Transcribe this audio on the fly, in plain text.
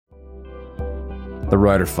The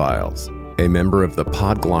Writer Files, a member of the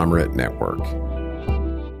Podglomerate Network.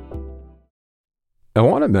 I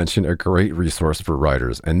want to mention a great resource for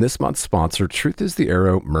writers, and this month's sponsor, Truth is the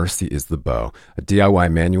Arrow, Mercy is the Bow, a DIY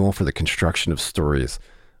manual for the construction of stories.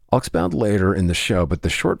 I'll expound later in the show, but the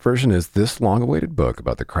short version is this long-awaited book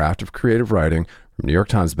about the craft of creative writing from New York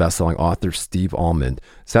Times bestselling author Steve Almond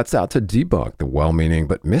sets out to debunk the well-meaning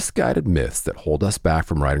but misguided myths that hold us back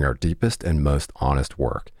from writing our deepest and most honest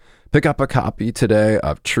work. Pick up a copy today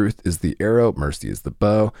of Truth is the Arrow, Mercy is the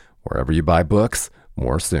Bow, wherever you buy books.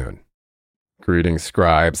 More soon. Greetings,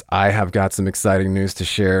 scribes. I have got some exciting news to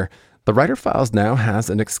share. The Writer Files now has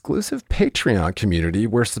an exclusive Patreon community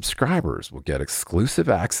where subscribers will get exclusive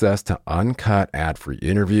access to uncut ad-free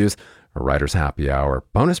interviews, a writer's happy hour,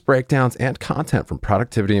 bonus breakdowns, and content from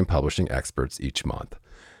productivity and publishing experts each month.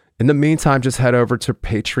 In the meantime, just head over to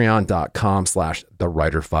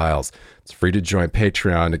patreon.com/thewriterfiles. It's free to join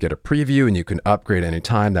Patreon to get a preview, and you can upgrade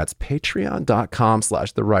anytime. That's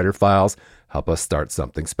patreon.com/thewriterfiles. Help us start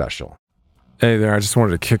something special. Hey there, I just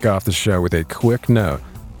wanted to kick off the show with a quick note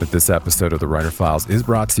that this episode of The Writer Files is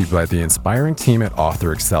brought to you by the inspiring team at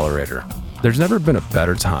Author Accelerator. There's never been a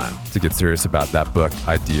better time to get serious about that book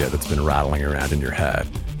idea that's been rattling around in your head.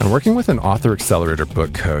 And working with an Author Accelerator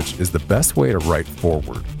book coach is the best way to write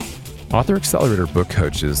forward. Author Accelerator book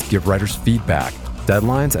coaches give writers feedback,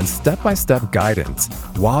 deadlines, and step-by-step guidance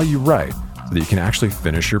while you write so that you can actually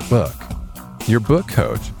finish your book. Your book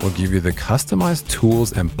coach will give you the customized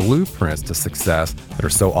tools and blueprints to success that are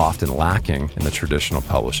so often lacking in the traditional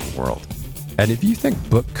publishing world. And if you think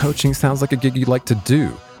book coaching sounds like a gig you'd like to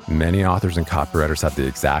do, many authors and copywriters have the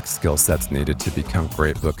exact skill sets needed to become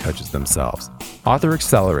great book coaches themselves. Author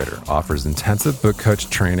Accelerator offers intensive book coach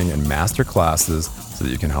training and master classes so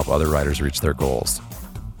that you can help other writers reach their goals.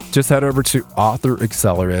 Just head over to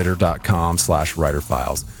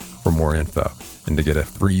authoraccelerator.com/writerfiles for more info and to get a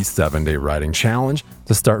free 7-day writing challenge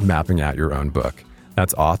to start mapping out your own book.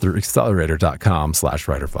 That's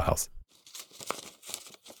authoraccelerator.com/writerfiles.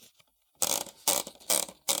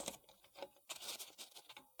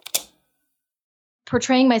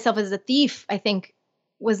 Portraying myself as a thief, I think,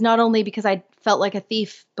 was not only because I felt like a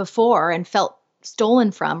thief before and felt stolen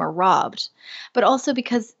from or robbed, but also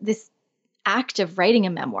because this act of writing a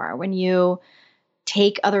memoir, when you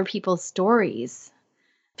take other people's stories,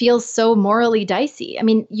 feels so morally dicey. I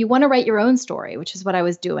mean, you want to write your own story, which is what I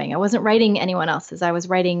was doing. I wasn't writing anyone else's, I was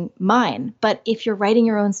writing mine. But if you're writing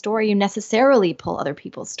your own story, you necessarily pull other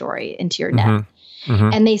people's story into your net.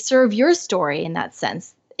 And they serve your story in that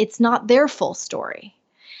sense. It's not their full story.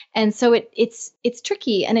 And so it's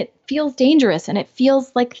tricky, and it feels dangerous, and it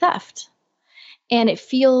feels like theft. And it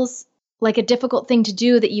feels like a difficult thing to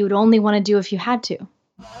do that you would only want to do if you had to.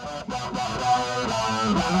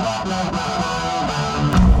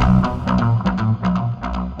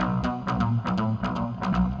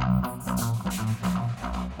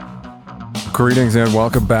 Greetings and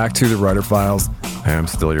welcome back to The Writer Files. I am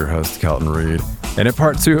still your host, Kelton Reed. And in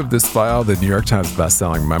part 2 of this file, the New York Times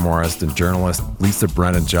bestselling memoirist and journalist Lisa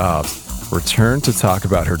Brennan-Jobs returned to talk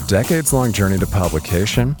about her decades-long journey to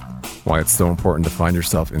publication, why it's so important to find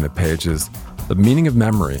yourself in the pages, the meaning of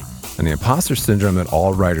memory, and the imposter syndrome that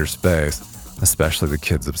all writers face, especially the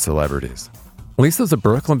kids of celebrities. Lisa's a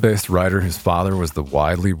Brooklyn-based writer whose father was the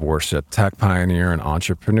widely worshipped tech pioneer and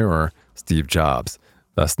entrepreneur Steve Jobs,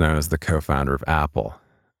 best known as the co-founder of Apple.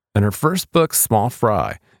 And her first book, Small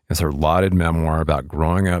Fry, is her lauded memoir about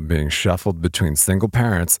growing up being shuffled between single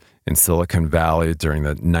parents in Silicon Valley during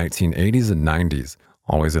the 1980s and 90s,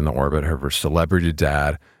 always in the orbit of her celebrity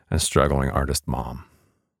dad and struggling artist mom.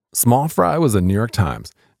 Small Fry was a New York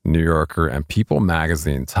Times, New Yorker, and People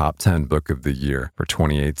magazine top 10 book of the year for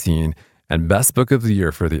 2018 and best book of the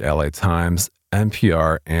year for the LA Times,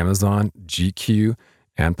 NPR, Amazon, GQ,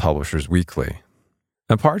 and Publishers Weekly.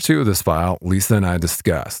 In part 2 of this file, Lisa and I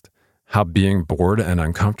discussed how being bored and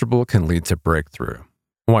uncomfortable can lead to breakthrough,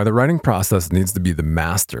 why the writing process needs to be the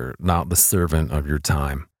master, not the servant of your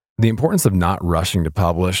time, the importance of not rushing to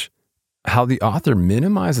publish, how the author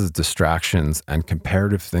minimizes distractions and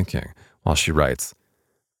comparative thinking while she writes,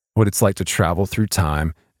 what it's like to travel through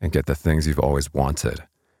time and get the things you've always wanted,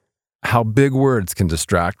 how big words can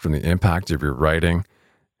distract from the impact of your writing,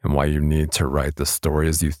 and why you need to write the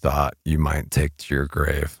stories you thought you might take to your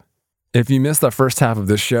grave. If you missed the first half of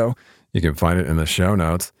this show, you can find it in the show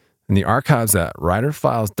notes, in the archives at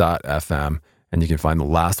writerfiles.fm, and you can find the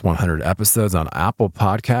last 100 episodes on Apple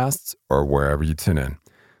Podcasts or wherever you tune in.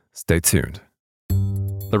 Stay tuned.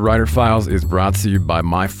 The Writer Files is brought to you by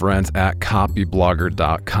my friends at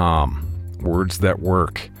copyblogger.com. Words that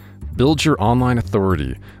work. Build your online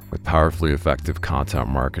authority with powerfully effective content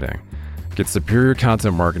marketing. Get superior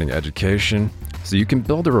content marketing education so you can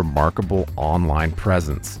build a remarkable online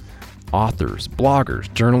presence. Authors,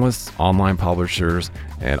 bloggers, journalists, online publishers,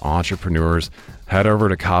 and entrepreneurs, head over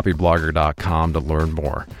to copyblogger.com to learn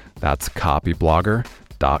more. That's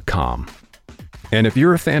copyblogger.com. And if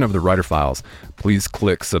you're a fan of the Writer Files, please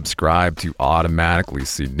click subscribe to automatically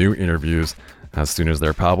see new interviews as soon as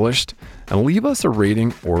they're published, and leave us a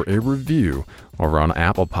rating or a review over on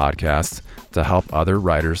Apple Podcasts to help other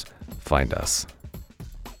writers find us.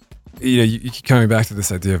 You keep coming back to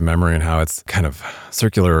this idea of memory and how it's kind of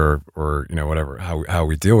circular or whatever, how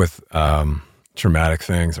we deal with traumatic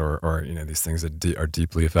things or these things that are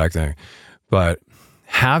deeply affecting. But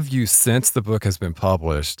have you, since the book has been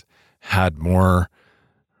published, had more,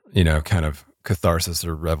 kind of catharsis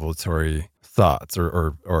or revelatory thoughts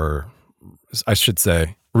or I should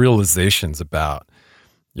say realizations about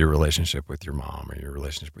your relationship with your mom or your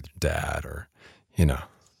relationship with your dad or,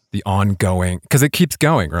 the ongoing, because it keeps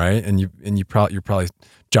going, right? And you're probably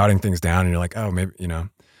jotting things down and you're like, oh, maybe,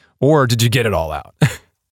 or did you get it all out?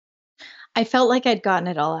 I felt like I'd gotten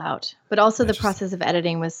it all out, but also the process of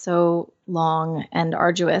editing was so long and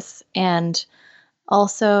arduous. And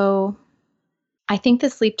also, I think the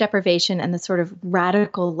sleep deprivation and the sort of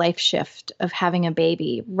radical life shift of having a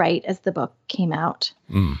baby right as the book came out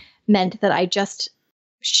meant that I just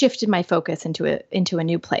shifted my focus into a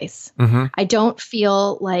new place. Mm-hmm. I don't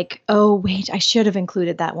feel like, oh, wait, I should have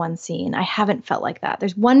included that one scene. I haven't felt like that.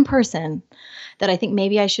 There's one person that I think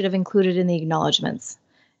maybe I should have included in the acknowledgments,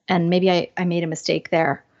 and maybe I made a mistake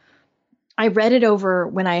there. I read it over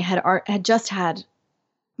when I had just had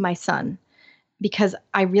my son, because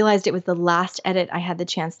I realized it was the last edit I had the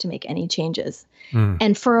chance to make any changes.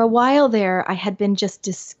 And for a while there, I had been just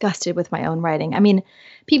disgusted with my own writing. I mean,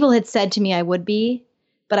 people had said to me I would be,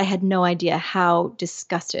 but I had no idea how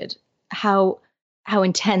disgusted, how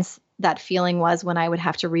intense that feeling was when I would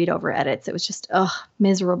have to read over edits. It was just,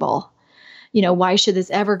 miserable. Why should this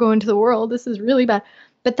ever go into the world? This is really bad.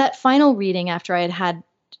 But that final reading, after I had had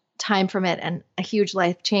time from it and a huge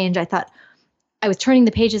life change, I thought, I was turning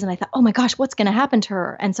the pages and I thought, oh my gosh, what's going to happen to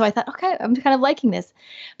her? And so I thought, okay, I'm kind of liking this.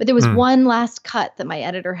 But there was one last cut that my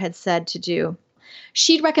editor had said to do.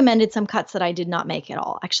 She'd recommended some cuts that I did not make at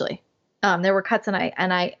all, actually. There were cuts and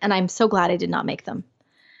I'm so glad I did not make them.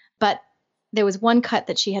 But there was one cut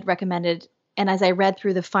that she had recommended. And as I read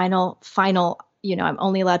through the final, I'm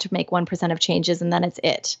only allowed to make 1% of changes and then it's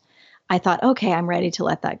it. I thought, okay, I'm ready to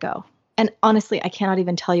let that go. And honestly, I cannot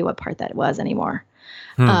even tell you what part that was anymore.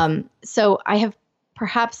 So I have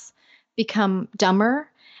perhaps become dumber.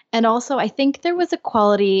 And also I think there was a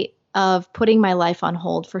quality of putting my life on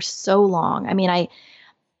hold for so long. I mean,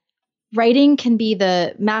 writing can be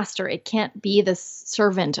the master. It can't be the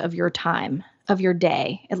servant of your time, of your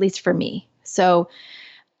day, at least for me. So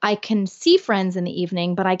I can see friends in the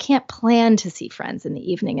evening, but I can't plan to see friends in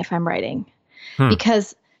the evening if I'm writing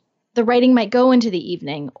because the writing might go into the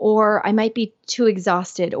evening or I might be too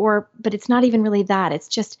exhausted but it's not even really that. It's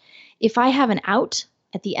just if I have an out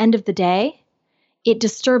at the end of the day, it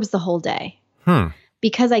disturbs the whole day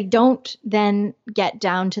because I don't then get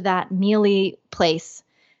down to that mealy place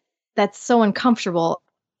that's so uncomfortable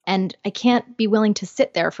and I can't be willing to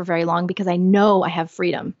sit there for very long because I know I have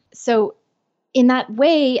freedom. So in that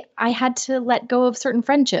way, I had to let go of certain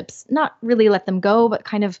friendships, not really let them go, but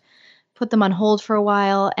kind of put them on hold for a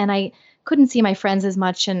while. And I couldn't see my friends as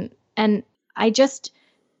much. And I just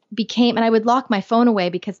became, and I would lock my phone away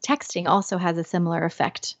because texting also has a similar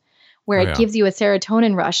effect where it gives you a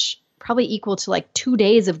serotonin rush, probably equal to like 2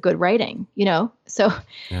 days of good writing, So,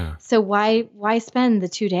 so why spend the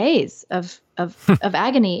 2 days of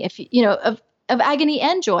agony of agony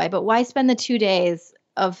and joy, but why spend the 2 days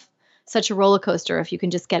of such a roller coaster if you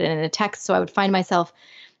can just get it in a text? So I would find myself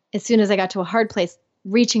as soon as I got to a hard place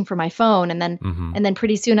reaching for my phone and then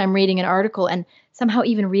pretty soon I'm reading an article and somehow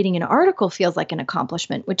even reading an article feels like an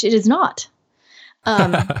accomplishment, which it is not.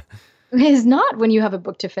 It is not when you have a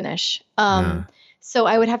book to finish. So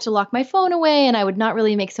I would have to lock my phone away and I would not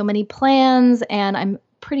really make so many plans, and I'm a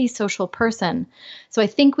pretty social person. So I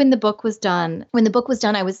think when the book was done,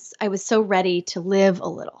 I was so ready to live a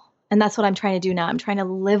little. And that's what I'm trying to do now. I'm trying to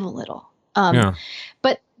live a little.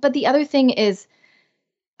 But the other thing is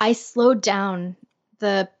I slowed down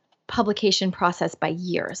the publication process by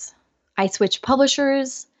years. I switched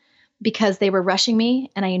publishers because they were rushing me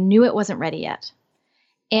and I knew it wasn't ready yet.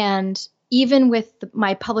 And even with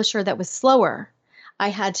my publisher that was slower, I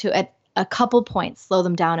had to, at a couple points, slow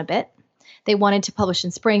them down a bit. They wanted to publish in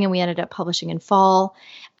spring and we ended up publishing in fall,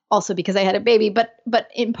 also because I had a baby, but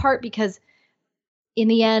in part because in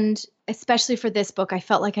the end, especially for this book, I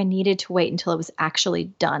felt like I needed to wait until it was actually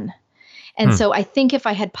done. And so I think if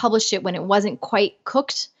I had published it when it wasn't quite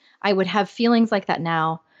cooked, I would have feelings like that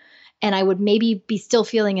now. And I would maybe be still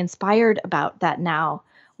feeling inspired about that now.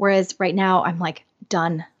 Whereas right now I'm like,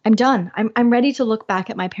 done. I'm done. I'm ready to look back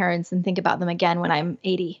at my parents and think about them again when I'm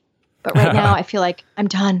 80. But right now I feel like I'm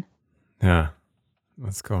done. Yeah,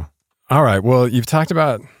 that's cool. All right. Well, you've talked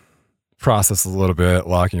about process a little bit,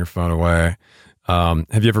 locking your phone away.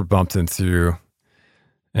 Have you ever bumped into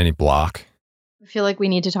any block? I feel like we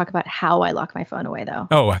need to talk about how I lock my phone away, though.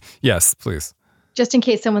 Oh, yes, please. Just in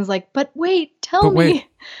case someone's like, but wait, tell me.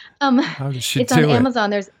 How did she it's do on it?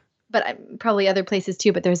 Amazon. Probably other places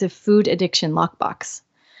too, but there's a food addiction lockbox,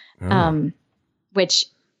 which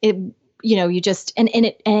you just, and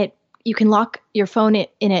it, you can lock your phone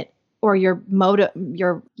in it or your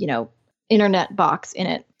internet box in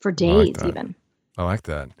it for days even. I like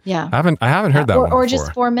that. Yeah. I haven't heard that one or before.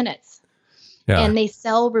 just 4 minutes. Yeah. And they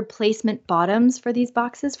sell replacement bottoms for these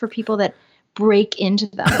boxes for people that break into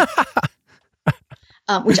them,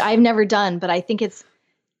 which I've never done, but I think it's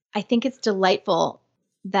delightful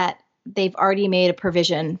that they've already made a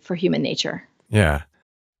provision for human nature. Yeah.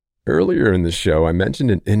 Earlier in the show, I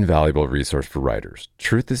mentioned an invaluable resource for writers.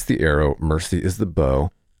 Truth is the Arrow, Mercy is the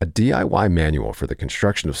Bow, a DIY manual for the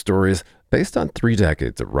construction of stories based on 3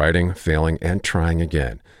 decades of writing, failing, and trying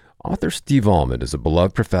again. Author Steve Almond is a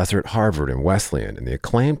beloved professor at Harvard and Wesleyan and the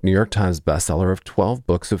acclaimed New York Times bestseller of 12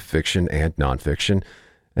 books of fiction and nonfiction.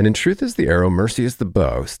 And in Truth is the Arrow, Mercy is the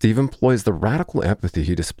Bow, Steve employs the radical empathy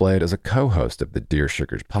he displayed as a co-host of the Dear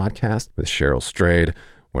Sugars podcast with Cheryl Strayed,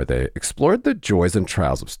 where they explored the joys and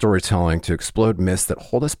trials of storytelling to explode myths that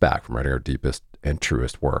hold us back from writing our deepest and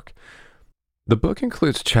truest work. The book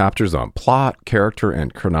includes chapters on plot, character,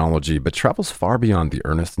 and chronology, but travels far beyond the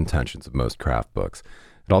earnest intentions of most craft books.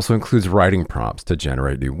 It also includes writing prompts to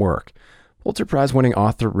generate new work. Pulitzer Prize-winning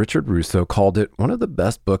author Richard Russo called it one of the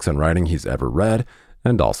best books on writing he's ever read,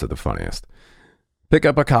 and also the funniest. Pick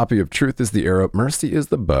up a copy of Truth is the Arrow, Mercy is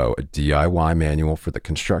the Bow, a DIY manual for the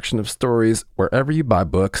construction of stories, wherever you buy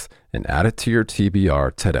books, and add it to your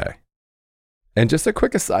TBR today. And just a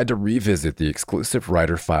quick aside to revisit the exclusive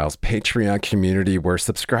Writer Files Patreon community where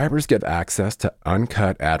subscribers get access to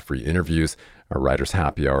uncut ad-free interviews, a writer's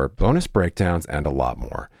happy hour, bonus breakdowns, and a lot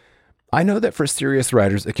more. I know that for serious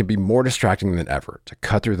writers, it can be more distracting than ever to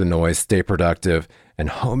cut through the noise, stay productive, and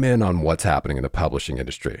home in on what's happening in the publishing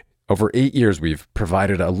industry. Over 8 years, we've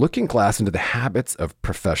provided a looking glass into the habits of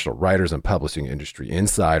professional writers and publishing industry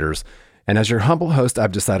insiders. And as your humble host,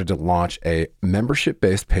 I've decided to launch a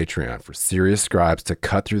membership-based Patreon for serious scribes to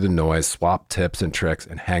cut through the noise, swap tips and tricks,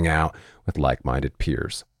 and hang out with like-minded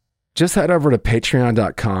peers. Just head over to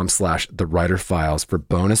patreon.com/thewriterfiles for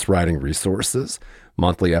bonus writing resources,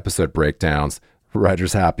 monthly episode breakdowns,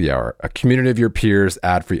 writer's happy hour, a community of your peers,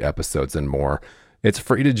 ad-free episodes, and more. It's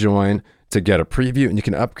free to join, to get a preview, and you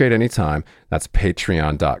can upgrade anytime. That's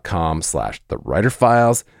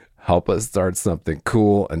patreon.com/thewriterfiles. Help us start something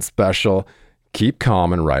cool and special. Keep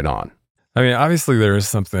calm and write on. I mean, obviously there is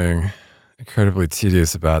something incredibly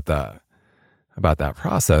tedious about that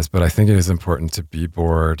process, but I think it is important to be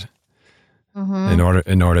bored in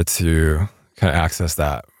order to kind of access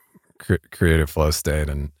that creative flow state.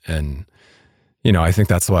 And I think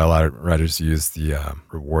that's why a lot of writers use the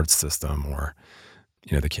reward system, or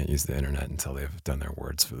they can't use the internet until they've done their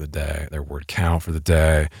words for the day, their word count for the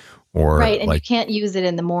day, or right. And you can't use it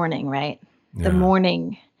in the morning, right? Yeah. The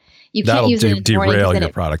morning, you That'll can't use it in the morning. Derail your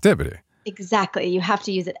productivity. Exactly. You have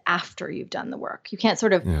to use it after you've done the work. You can't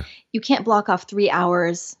you can't block off 3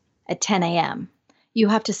 hours at 10 a.m. You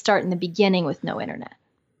have to start in the beginning with no internet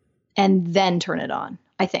and then turn it on,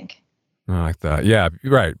 I think. I like that. Yeah,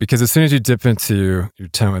 right. Because as soon as you dip into your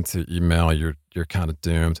toe into email, you're kind of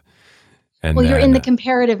doomed. And you're in the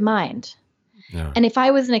comparative mind. Yeah. And if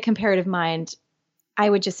I was in a comparative mind, I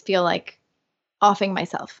would just feel like offing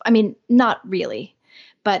myself. I mean, not really,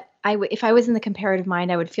 but if I was in the comparative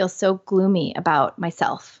mind, I would feel so gloomy about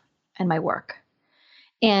myself and my work.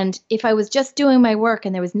 And if I was just doing my work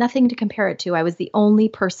and there was nothing to compare it to, I was the only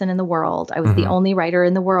person in the world, I was the only writer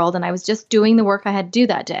in the world, and I was just doing the work I had to do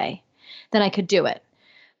that day, then I could do it.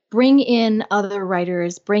 Bring in other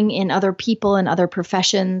writers, bring in other people in other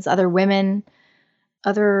professions, other women,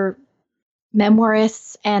 other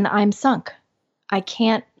memoirists, and I'm sunk. I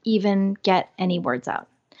can't even get any words out.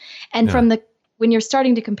 And when you're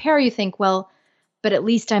starting to compare, you think, well, but at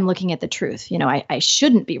least I'm looking at the truth. I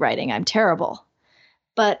shouldn't be writing. I'm terrible.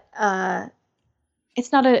 But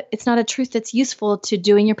it's not a truth that's useful to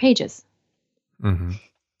doing your pages. Mm-hmm.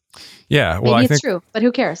 Yeah, well, maybe I think true, but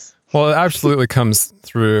who cares? Well, it absolutely comes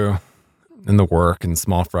through in the work and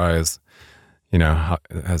small fries.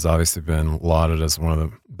 has obviously been lauded as one of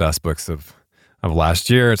the best books of last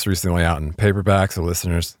year. It's recently out in paperback, so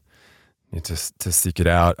listeners need to seek it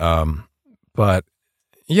out. But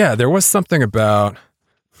yeah, there was something about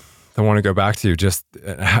I want to go back to just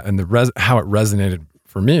and how it resonated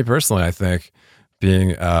for me personally. I think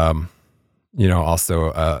being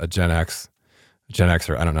also a Gen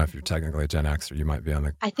Xer. I don't know if you're technically a Gen Xer. You might be on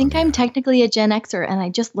the. I think I'm technically a Gen Xer, and I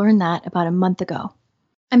just learned that about a month ago.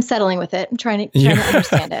 I'm settling with it. I'm trying to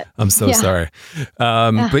understand it. I'm so sorry.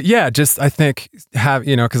 But yeah, just I think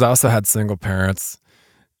because I also had single parents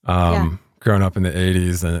growing up in the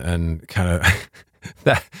 80s and kind of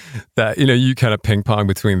that you kind of ping pong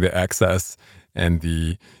between the excess and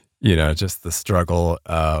the just the struggle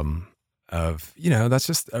of that's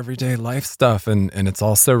just everyday life stuff, and it's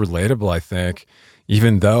all so relatable, I think,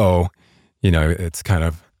 even though it's kind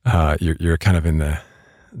of you're kind of in the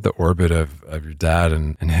orbit of your dad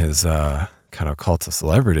and his kind of cult of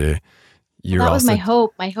celebrity. That was my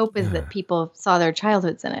hope. My hope is that people saw their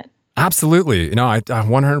childhoods in it. Absolutely. I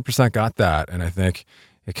 100% got that. And I think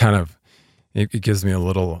it kind of, it gives me a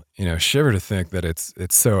little, shiver to think that it's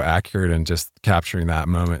so accurate in just capturing that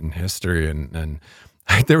moment in history. And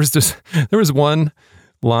there was one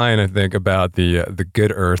line, I think, about the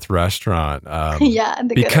Good Earth restaurant.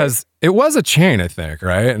 Because it was a chain, I think,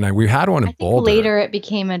 right? And we had one in Boulder. Later it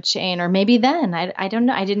became a chain, or maybe then. I don't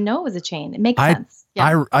know. I didn't know it was a chain. It makes sense.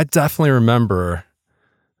 Yeah. I definitely remember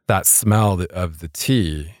that smell of the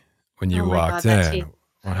tea when you walked in.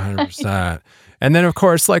 100%. And then, of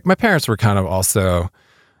course, like my parents were kind of also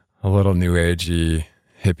a little new agey,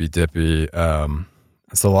 hippy dippy.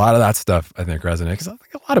 So a lot of that stuff, I think, resonated because I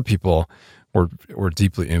think a lot of people were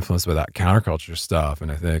deeply influenced by that counterculture stuff.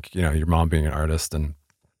 And I think, your mom being an artist and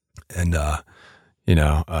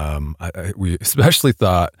we especially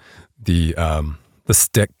thought the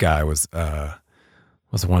stick guy was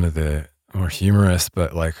one of the more humorous,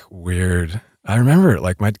 but like weird. I remember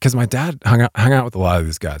it because my dad hung out with a lot of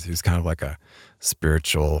these guys. He was kind of like a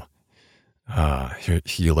spiritual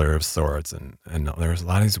healer of sorts, and there was a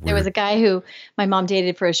lot of these weird. There was a guy who my mom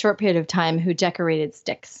dated for a short period of time who decorated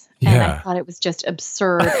sticks, and I thought it was just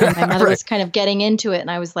absurd. And my mother was kind of getting into it,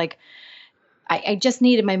 and I was like, I just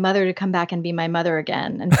needed my mother to come back and be my mother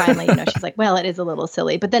again. And finally, she's like, well, it is a little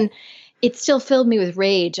silly, but then it still filled me with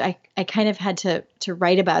rage. I kind of had to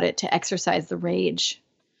write about it to exercise the rage.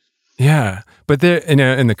 Yeah, but there,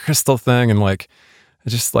 in the crystal thing, and like,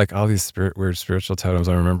 just like all these weird spiritual totems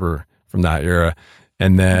I remember from that era,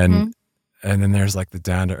 and then there's like the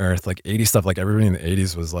down to earth, like 80s stuff. Like everybody in the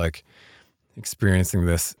 80s was like experiencing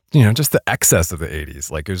this, just the excess of the 80s.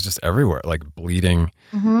 Like it was just everywhere, like bleeding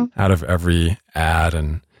out of every ad,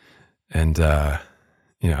 and I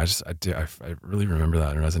really remember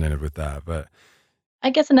that and resonated with that. But I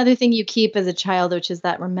guess another thing you keep as a child, which is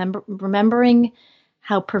that remembering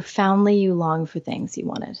how profoundly you long for things you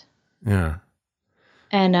wanted. Yeah.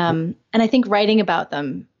 And I think writing about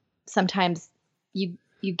them, sometimes you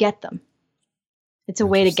get them. It's a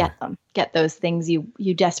way to get those things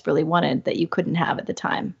you desperately wanted that you couldn't have at the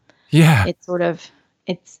time. Yeah. It's sort of,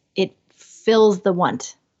 it fills the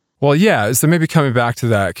want. Well, yeah. So maybe coming back to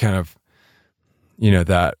that kind of,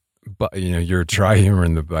 your dry humor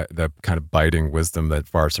and the kind of biting wisdom that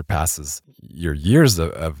far surpasses your years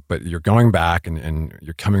of, but you're going back and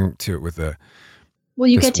you're coming to it with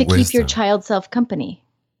you get to keep your child self company.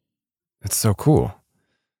 It's so cool.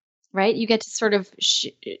 Right? You get to sort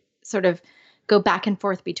of go back and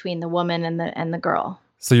forth between the woman and the girl.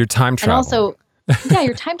 So you're time traveling. And also,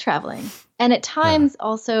 you're time traveling. And at times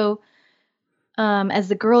also, as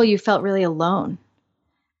the girl, you felt really alone.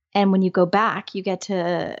 And when you go back, you get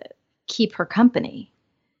to keep her company.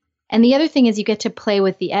 And the other thing is you get to play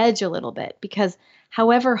with the edge a little bit, because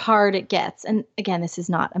however hard it gets, and again, this is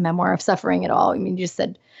not a memoir of suffering at all. I mean, you just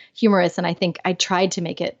said humorous, and I think I tried to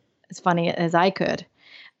make it as funny as I could.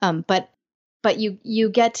 But you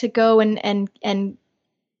get to go and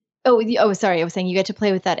sorry, I was saying you get to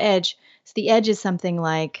play with that edge. So the edge is something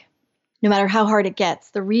like, no matter how hard it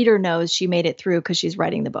gets, the reader knows she made it through because she's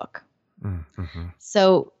writing the book. Mm-hmm.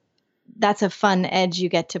 So that's a fun edge you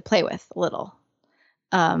get to play with a little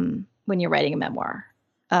when you're writing a memoir.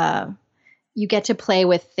 You get to play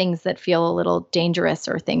with things that feel a little dangerous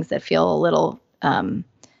or things that feel a little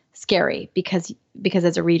scary because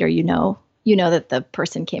as a reader, you know that the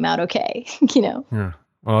person came out okay. Yeah,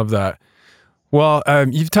 I love that. Well,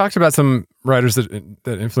 you've talked about some writers that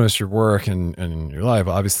influenced your work and your life.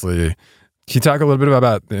 Obviously, can you talk a little bit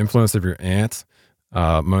about the influence of your aunt,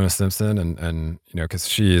 Mona Simpson, and because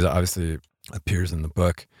she obviously appears in the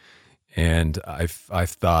book, and I've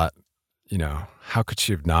thought, how could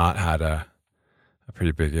she have not had a a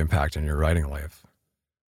pretty big impact on your writing life.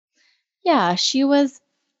 Yeah, she was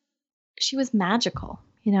magical.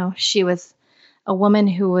 She was a woman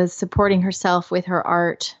who was supporting herself with her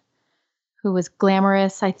art, who was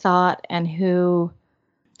glamorous, I thought, and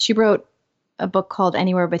she wrote a book called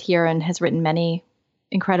Anywhere But Here and has written many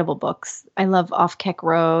incredible books. I love Off Keck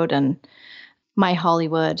Road and My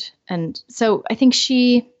Hollywood. And so I think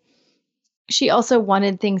she also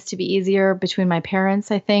wanted things to be easier between my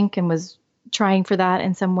parents, I think, and was trying for that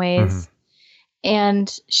in some Hmm. ways.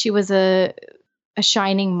 And she was a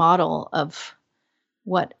shining model of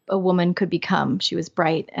what a woman could become. She was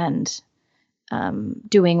bright and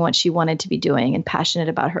doing what she wanted to be doing and passionate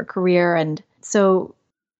about her career. And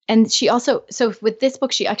she also, so with this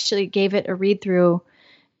book, she actually gave it a read through.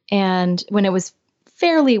 And when it was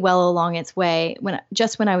fairly well along its way, when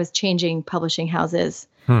I was changing publishing houses,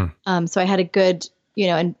 Hmm. so I had a good,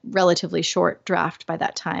 and relatively short draft by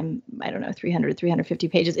that time. I don't know, 300, 350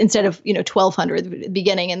 pages instead of, 1,200 at the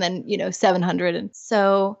beginning and then, 700.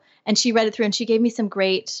 And she read it through and she gave me some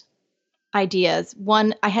great ideas.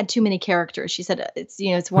 One, I had too many characters. She said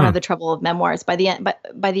it's one of the trouble of memoirs. By the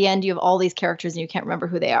end, you have all these characters and you can't remember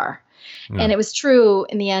who they are. Yeah. And it was true.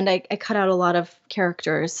 In the end, I cut out a lot of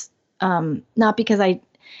characters, not because I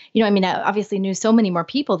obviously knew so many more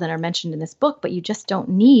people than are mentioned in this book, but you just don't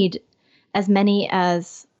need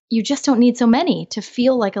you just don't need so many to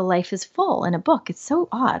feel like a life is full in a book. It's so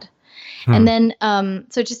odd. And then,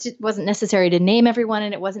 so it wasn't necessary to name everyone,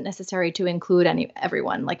 and it wasn't necessary to include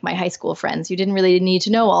everyone, like my high school friends. You didn't really need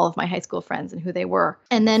to know all of my high school friends and who they were.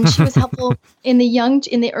 And then she was helpful in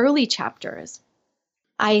the early chapters.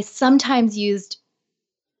 I sometimes used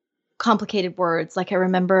complicated words. Like I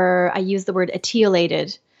remember I used the word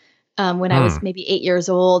etiolated when I was maybe 8 years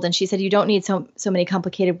old. And she said, you don't need so many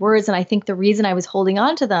complicated words. And I think the reason I was holding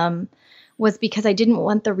on to them was because I didn't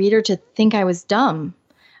want the reader to think I was dumb.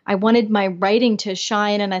 I wanted my writing to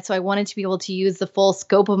shine, and so I wanted to be able to use the full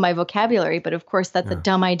scope of my vocabulary. But of course, that's a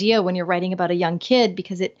dumb idea when you're writing about a young kid,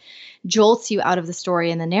 because it jolts you out of the story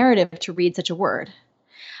and the narrative to read such a word.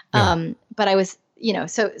 Yeah. But I was,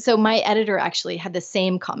 so my editor actually had the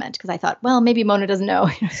same comment, because I thought, well, maybe Mona doesn't know.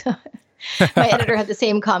 My editor had the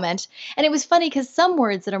same comment. And it was funny because some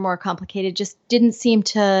words that are more complicated just didn't seem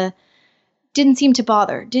to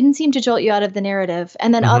bother, didn't seem to jolt you out of the narrative.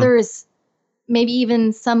 And then others, maybe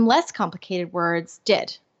even some less complicated words,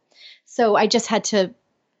 did. So I just had to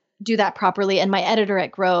do that properly. And my editor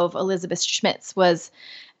at Grove, Elizabeth Schmitz,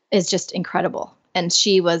 is just incredible. And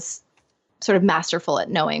she was sort of masterful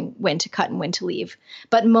at knowing when to cut and when to leave.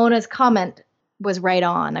 But Mona's comment was right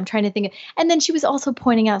on. I'm trying to think. And then she was also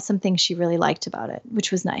pointing out some things she really liked about it,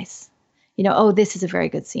 which was nice. Oh, this is a very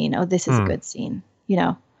good scene. Oh, this is a good scene.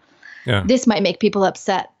 Yeah. This might make people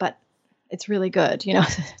upset, but it's really good,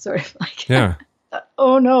 sort of like, Yeah.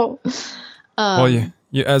 oh no. Well,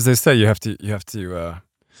 you, as they say, you have to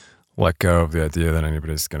let go of the idea that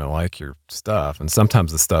anybody's going to like your stuff. And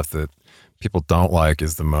sometimes the stuff that people don't like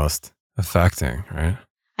is the most affecting, right?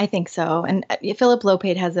 I think so. And Philip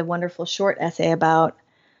Lopate has a wonderful short essay about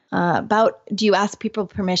do you ask people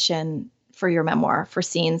permission for your memoir, for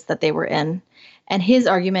scenes that they were in? And his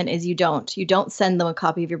argument is you don't. You don't send them a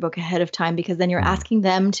copy of your book ahead of time, because then you're asking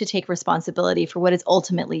them to take responsibility for what is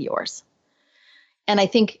ultimately yours. And I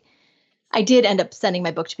think I did end up sending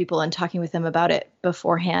my book to people and talking with them about it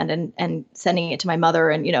beforehand, and sending it to my mother,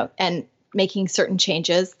 and and making certain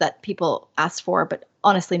changes that people asked for, but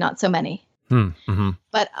honestly not so many.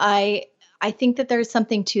 But I think that there's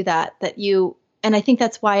something to that and I think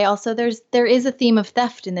that's why also there is a theme of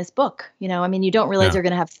theft in this book. You don't realize you're going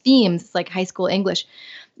to have themes. It's like high school English.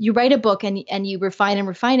 You write a book and you refine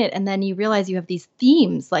it, and then you realize you have these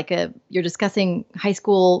themes, like you're discussing high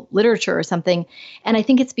school literature or something. And I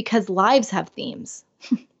think it's because lives have themes.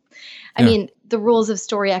 I mean, the rules of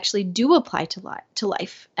story actually do apply to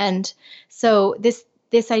life. And so this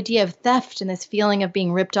idea of theft and this feeling of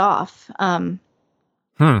being ripped off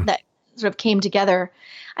that sort of came together,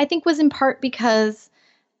 I think was in part because,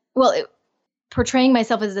 portraying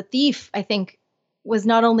myself as a thief, I think, was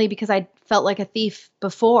not only because I felt like a thief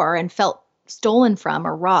before and felt stolen from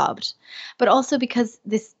or robbed, but also because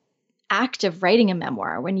this act of writing a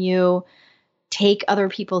memoir, when you take other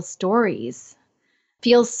people's stories,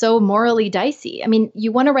 feels so morally dicey. I mean,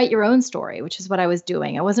 you want to write your own story, which is what I was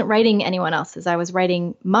doing. I wasn't writing anyone else's. I was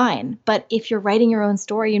writing mine. But if you're writing your own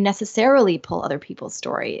story, you necessarily pull other people's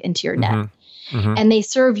story into your net. And they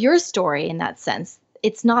serve your story in that sense.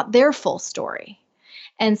 It's not their full story.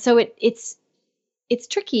 And so it's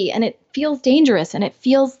tricky, and it feels dangerous, and it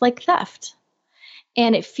feels like theft.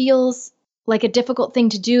 And it feels like a difficult thing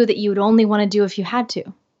to do that you would only want to do if you had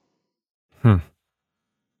to.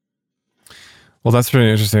 Well, that's pretty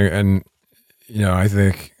interesting. And, I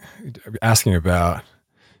think asking about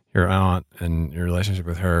your aunt and your relationship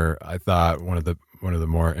with her, I thought one of the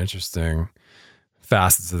more interesting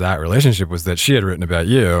facets of that relationship was that she had written about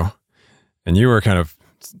you, and you were kind of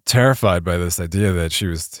terrified by this idea that she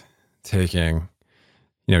was taking,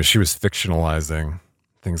 she was fictionalizing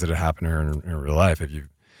things that had happened to her in real life. Have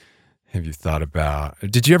you thought about?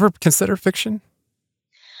 Did you ever consider fiction?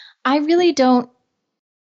 I really don't.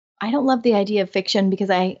 I don't love the idea of fiction because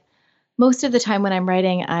most of the time when I'm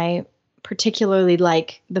writing, I particularly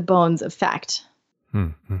like the bones of fact.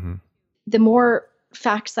 Mm-hmm. The more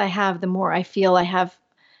facts I have, the more I feel I have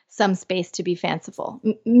some space to be fanciful,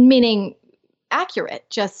 meaning accurate.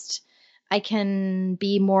 Just I can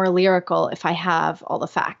be more lyrical if I have all the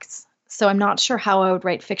facts. So I'm not sure how I would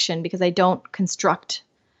write fiction because I don't construct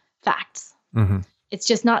facts. Mm-hmm. It's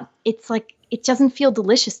just not, it's like, it doesn't feel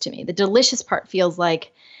delicious to me. The delicious part feels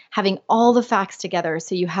like having all the facts together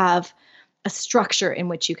so you have a structure in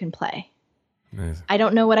which you can play. Amazing. I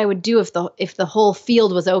don't know what I would do if the whole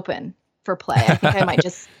field was open for play. I think I might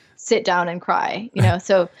just sit down and cry,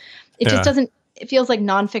 so it just doesn't, it feels like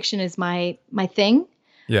nonfiction is my thing.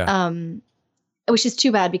 Yeah. Which is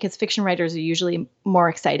too bad because fiction writers are usually more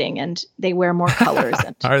exciting and they wear more colors.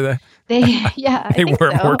 And Are they? They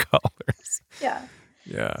wear more colors. Yeah.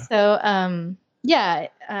 Yeah. So,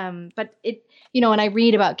 but it, when I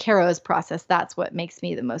read about Caro's process, that's what makes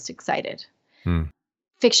me the most excited.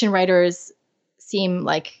 Fiction writers seem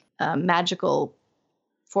like magical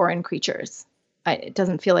foreign creatures. It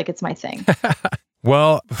doesn't feel like it's my thing.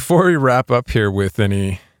 Well, before we wrap up here with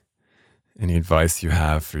any advice you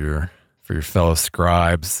have for your fellow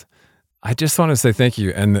scribes, I just want to say thank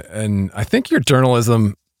you. And I think your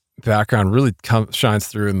journalism background really shines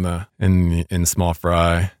through in Small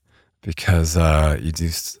Fry because you do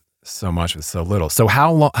so much with so little. So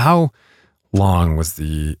how long was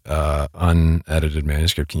the unedited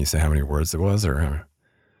manuscript? Can you say how many words it was, or?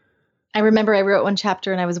 I remember I wrote one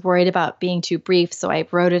chapter and I was worried about being too brief, so I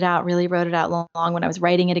really wrote it out long when I was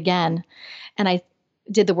writing it again, and I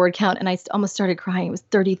did the word count and I almost started crying. It was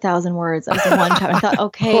 30,000 words. I was in one chapter. I thought,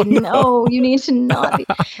 okay, no, you need to not be.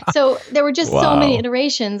 So there were just so many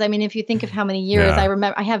iterations. I mean, if you think of how many years, I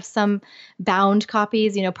remember I have some bound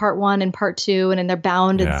copies, part 1 and part 2, and then they're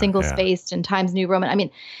bound and single spaced and Times New Roman. I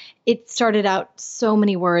mean, it started out so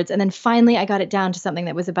many words. And then finally I got it down to something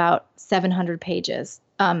that was about 700 pages,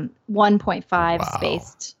 1.5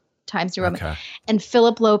 spaced Times New Roman. Okay. And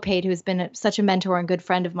Philip Lopate, who's been such a mentor and good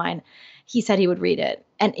friend of mine, he said he would read it.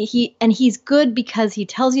 And he's good because he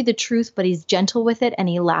tells you the truth, but he's gentle with it and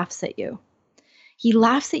he laughs at you. He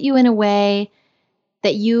laughs at you in a way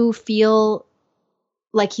that you feel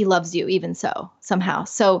like he loves you even somehow.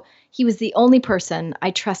 So he was the only person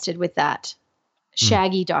I trusted with that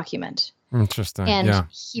shaggy document. Interesting. And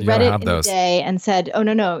he read it in a day and said, "Oh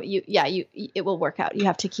no, it will work out. You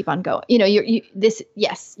have to keep on going. You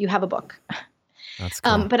have a book." That's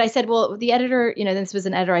cool. But I said, well, the editor, this was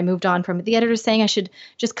an editor I moved on from. The editor's saying I should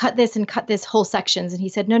just cut this whole sections. And he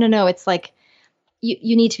said, no, it's like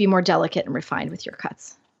you need to be more delicate and refined with your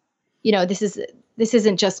cuts. This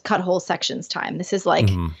isn't just cut whole sections time. This is like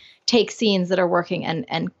take scenes that are working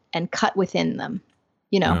and cut within them.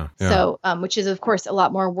 So which is of course a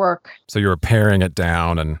lot more work. So you were paring it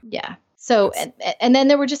down and So and then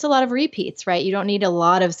there were just a lot of repeats, right? You don't need a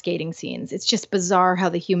lot of skating scenes. It's just bizarre how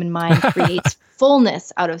the human mind creates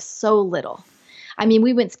fullness out of so little. I mean,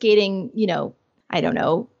 we went skating,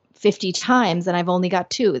 50 times and I've only got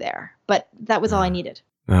 2 there, but that was all I needed.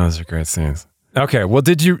 Those are great scenes. Okay. Well,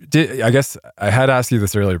 I guess I had asked you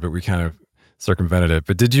this earlier, but we kind of circumvented it,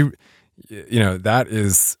 but did you, that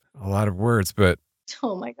is a lot of words, but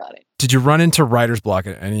oh my God. Did you run into writer's block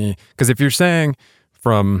at any, because if you're saying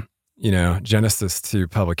from, Genesis to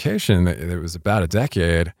publication, it was about a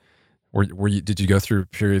decade. Did you go through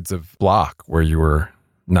periods of block where you were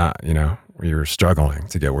not, where you were struggling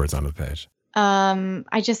to get words on the page?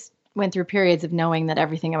 I just went through periods of knowing that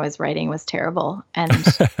everything I was writing was terrible and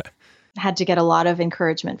had to get a lot of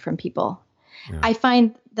encouragement from people. Yeah. I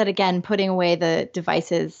find that, again, putting away the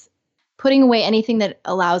devices, putting away anything that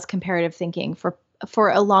allows comparative thinking for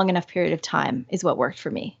a long enough period of time is what worked for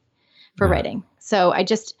me for writing. So I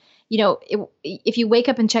just, if you wake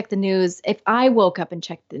up and check the news, if I woke up and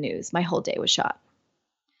checked the news, my whole day was shot.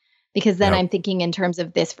 Because then I'm thinking in terms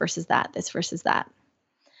of this versus that.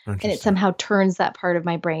 And it somehow turns that part of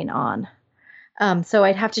my brain on. So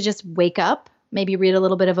I'd have to just wake up, maybe read a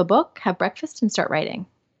little bit of a book, have breakfast, and start writing.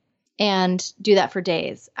 And do that for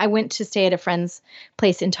days. I went to stay at a friend's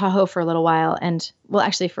place in Tahoe for a little while. And well,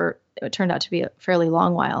 actually it turned out to be a fairly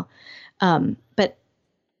long while. But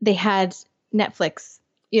they had Netflix,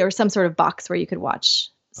 or some sort of box where you could watch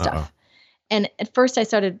stuff. Uh-oh. And at first I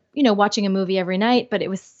started, watching a movie every night, but it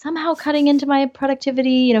was somehow cutting into my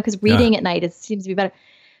productivity, because reading at night seems to be better.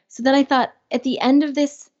 So then I thought, at the end of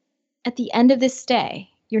this stay,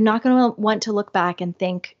 you're not going to want to look back and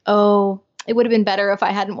think, oh, it would have been better if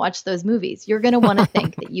I hadn't watched those movies. You're going to want to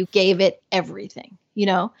think that you gave it everything,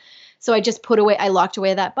 So I just I locked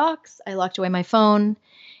away that box. I locked away my phone,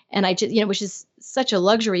 and I just, which is such a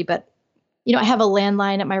luxury, but, I have a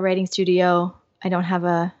landline at my writing studio.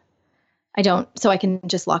 So I can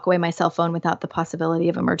just lock away my cell phone without the possibility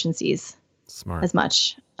of emergencies. Smart. As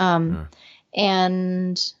much.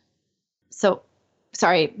 And so,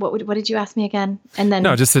 sorry, what did you ask me again? And then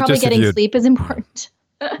probably getting sleep is important.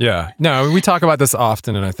 Yeah. No, we talk about this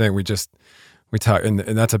often, and I think we talk, and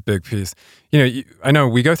that's a big piece. I know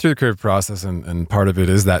we go through the creative process, and part of it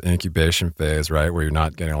is that incubation phase, right, where you're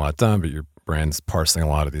not getting a lot done, but your brain's parsing a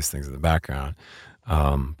lot of these things in the background.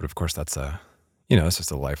 But of course, that's it's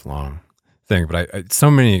just a lifelong thing. But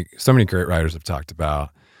so many great writers have talked about,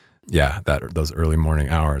 those early morning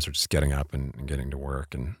hours are just getting up and getting to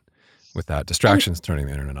work, and without distractions, turning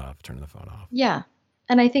the internet off, turning the phone off. Yeah.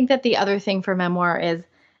 And I think that the other thing for memoir is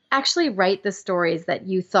actually write the stories that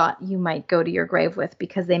you thought you might go to your grave with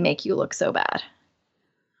because they make you look so bad.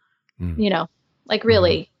 Like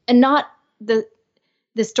really, and not the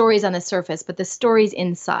stories on the surface, but the stories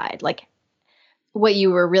inside, like what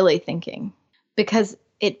you were really thinking, because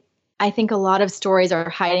I think a lot of stories are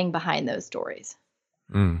hiding behind those stories.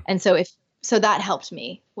 And so that helped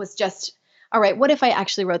me, was just, all right, what if I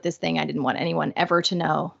actually wrote this thing I didn't want anyone ever to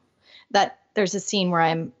know? That there's a scene where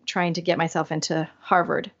I'm trying to get myself into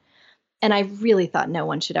Harvard, and I really thought no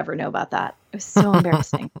one should ever know about that. It was so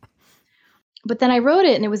embarrassing. But then I wrote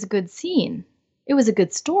it, and it was a good scene. It was a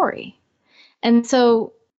good story. And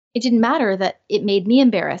so it didn't matter that it made me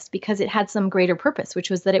embarrassed, because it had some greater purpose, which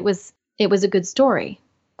was that it was a good story.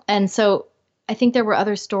 And so I think there were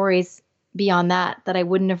other stories beyond that I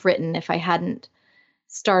wouldn't have written if I hadn't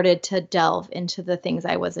started to delve into the things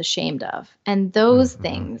I was ashamed of. And those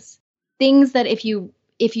things that if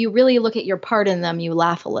you really look at your part in them, you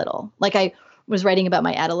laugh a little. Like I was writing about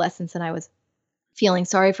my adolescence, and I was feeling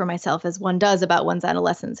sorry for myself, as one does about one's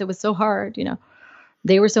adolescence. It was so hard,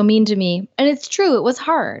 they were so mean to me. And it's true, it was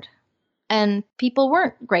hard. And people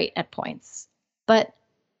weren't great at points. But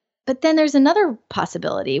then there's another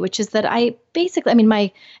possibility, which is that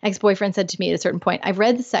my ex-boyfriend said to me at a certain point, I've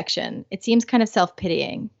read the section. It seems kind of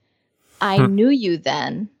self-pitying. I knew you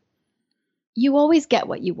then. You always get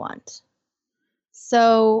what you want.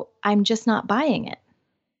 So I'm just not buying it.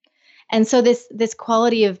 And so this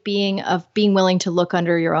quality of being willing to look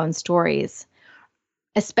under your own stories,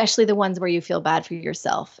 especially the ones where you feel bad for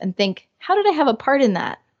yourself, and think, how did I have a part in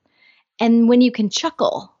that? And when you can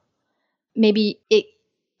chuckle, maybe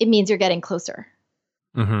it means you're getting closer.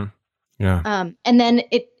 Mm-hmm. Yeah. And then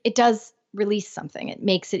it does release something. It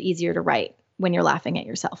makes it easier to write when you're laughing at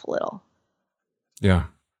yourself a little. Yeah.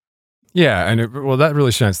 Yeah. And that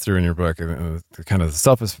really shines through in your book, the kind of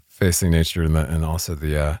self-effacing nature, and also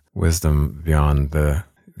the wisdom beyond the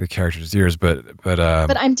character's years. But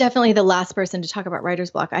I'm definitely the last person to talk about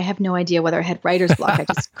writer's block. I have no idea whether I had writer's block. I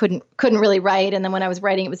just couldn't really write. And then when I was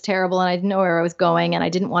writing, it was terrible, and I didn't know where I was going, and I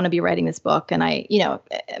didn't want to be writing this book. And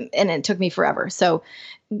and it took me forever. So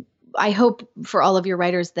I hope for all of your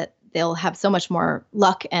writers that they'll have so much more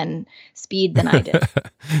luck and speed than I did.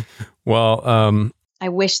 Well, I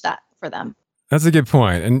wish that for them. That's a good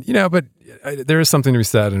point. And, but there is something to be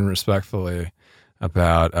said, and respectfully,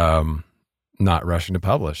 about not rushing to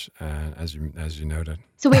publish, as you noted.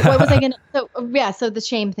 So wait, what was I going to? So the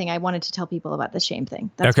shame thing. I wanted to tell people about the shame thing.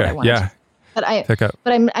 That's okay. What I wanted. Yeah.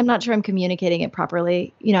 But I'm not sure I'm communicating it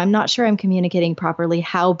properly. I'm not sure I'm communicating properly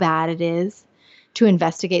how bad it is to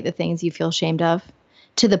investigate the things you feel ashamed of,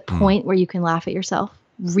 to the point where you can laugh at yourself,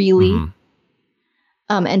 really,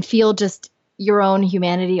 and feel just your own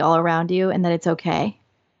humanity all around you, and that it's okay.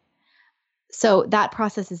 So that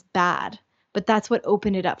process is bad. But that's what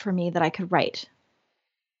opened it up for me, that I could write.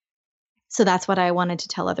 So that's what I wanted to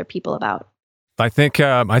tell other people about. I think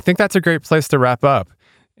that's a great place to wrap up.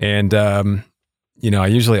 And I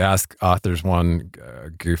usually ask authors one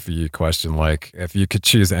goofy question, like, if you could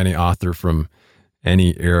choose any author from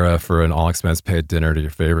any era for an all-expense-paid dinner to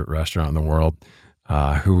your favorite restaurant in the world,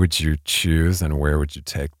 who would you choose, and where would you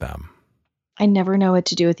take them? I never know what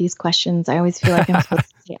to do with these questions. I always feel like I'm supposed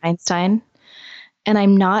to say Einstein. And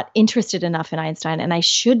I'm not interested enough in Einstein, and I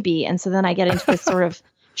should be. And so then I get into this sort of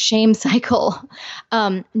shame cycle.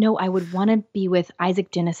 No, I would want to be with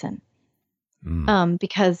Isaac Dinesen,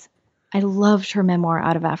 because I loved her memoir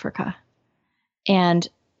Out of Africa. And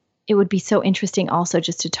it would be so interesting also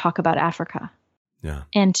just to talk about Africa. Yeah.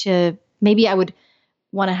 And maybe I would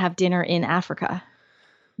want to have dinner in Africa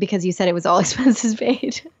because you said it was all expenses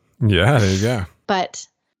paid. Yeah, there you go. But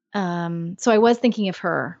so I was thinking of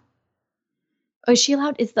her. Oh,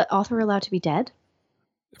 is the author allowed to be dead?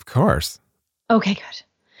 Of course. Okay, good.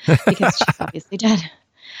 Because she's obviously dead.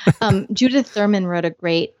 Judith Thurman wrote a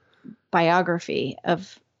great biography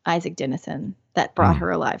of Isaac Dinesen that brought her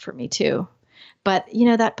alive for me too. But,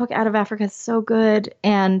 that book Out of Africa is so good.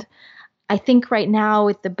 And I think right now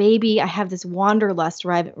with the baby, I have this wanderlust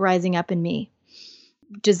rising up in me.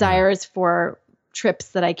 Desires for trips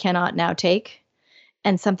that I cannot now take.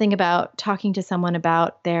 And something about talking to someone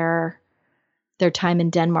about their time in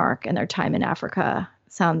Denmark and their time in Africa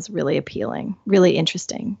sounds really appealing, really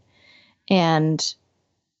interesting. And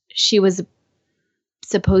she was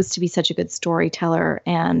supposed to be such a good storyteller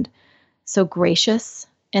and so gracious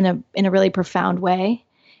in a really profound way.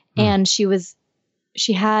 And she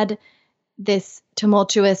had this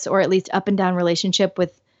tumultuous or at least up and down relationship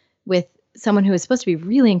with someone who was supposed to be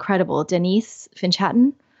really incredible, Denise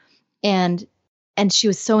Finch-Hatton. And she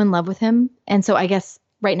was so in love with him. And so I guess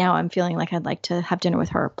right now I'm feeling like I'd like to have dinner with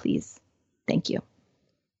her, please. Thank you.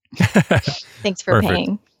 Thanks for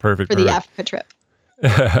paying for the Africa trip.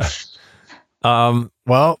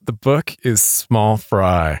 Well, the book is Small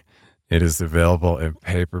Fry. It is available in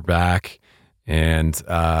paperback, and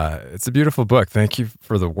it's a beautiful book. Thank you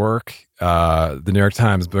for the work. The New York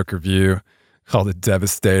Times Book Review called it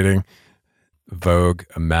devastating. Vogue,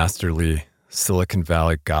 a masterly Silicon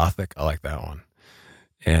Valley Gothic. I like that one.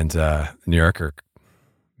 And New Yorker,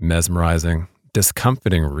 mesmerizing,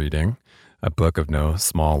 discomforting reading, a book of no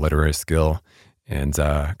small literary skill. And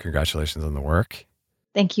congratulations on the work.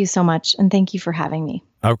 Thank you so much. And thank you for having me.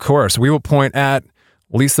 Of course. We will point at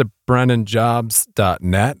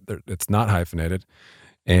lisabrennan-jobs.net. It's not hyphenated.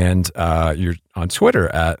 And you're on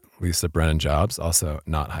Twitter at Lisa Brennan-Jobs, also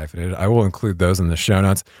not hyphenated. I will include those in the show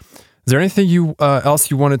notes. Is there anything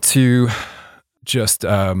else you wanted to just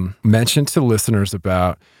mention to listeners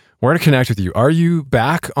about where to connect with you? Are you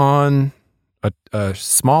back on a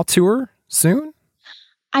small tour soon?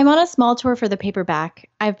 I'm on a small tour for the paperback.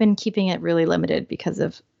 I've been keeping it really limited because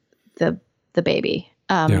of the baby.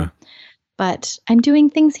 But I'm doing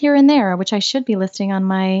things here and there, which I should be listing on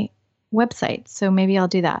my website. So maybe I'll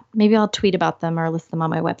do that. Maybe I'll tweet about them or list them on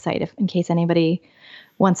my website in case anybody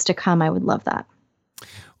wants to come. I would love that.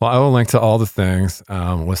 Well, I will link to all the things.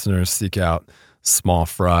 Listeners, seek out Small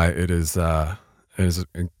Fry. It is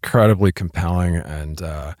incredibly compelling, and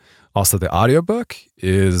also the audiobook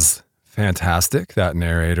is fantastic. That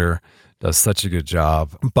narrator does such a good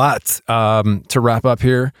job. But to wrap up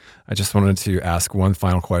here, I just wanted to ask one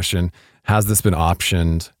final question. Has this been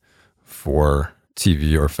optioned for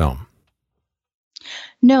TV or film?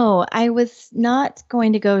 No, I was not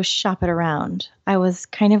going to go shop it around. I was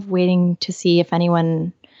kind of waiting to see if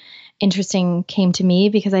anyone interesting came to me,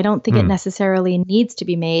 because I don't think it necessarily needs to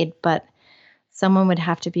be made, but someone would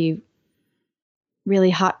have to be really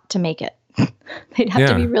hot to make it. They'd have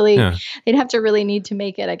to be really, they'd have to really need to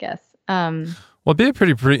make it, I guess. Well, it'd be a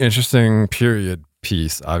pretty interesting period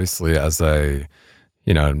piece, obviously, as a,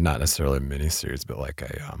 not necessarily a miniseries, but like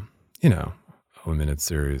a, a limited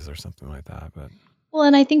series or something like that. But well,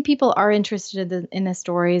 and I think people are interested in the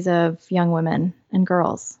stories of young women and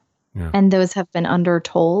girls, and those have been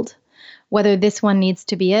undertold. Whether this one needs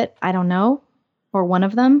to be it, I don't know, or one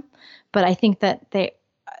of them, but I think that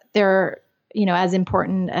they're as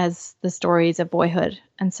important as the stories of boyhood,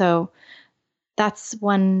 and so that's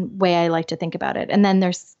one way I like to think about it. And then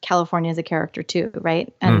there's California as a character too,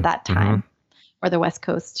 right? And that time, or the West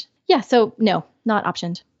Coast. Yeah. So no, not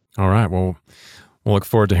optioned. All right. Well, we'll look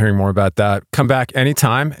forward to hearing more about that. Come back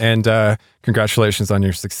anytime, and congratulations on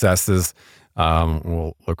your successes.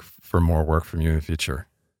 We'll look for more work from you in the future.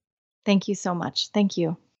 Thank you so much. Thank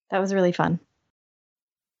you. That was really fun.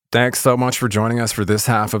 Thanks so much for joining us for this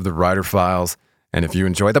half of the Writer Files. And if you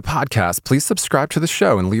enjoy the podcast, please subscribe to the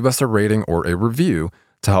show and leave us a rating or a review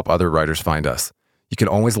to help other writers find us. You can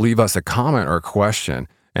always leave us a comment or a question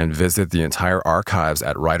and visit the entire archives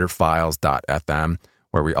at writerfiles.fm,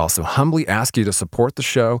 where we also humbly ask you to support the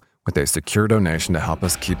show with a secure donation to help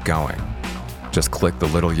us keep going. Just click the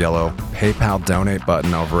little yellow PayPal donate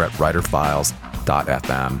button over at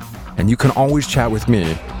writerfiles.fm. And you can always chat with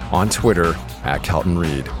me on Twitter at Kelton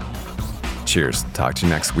Reid. Cheers. Talk to you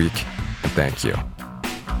next week, and thank you.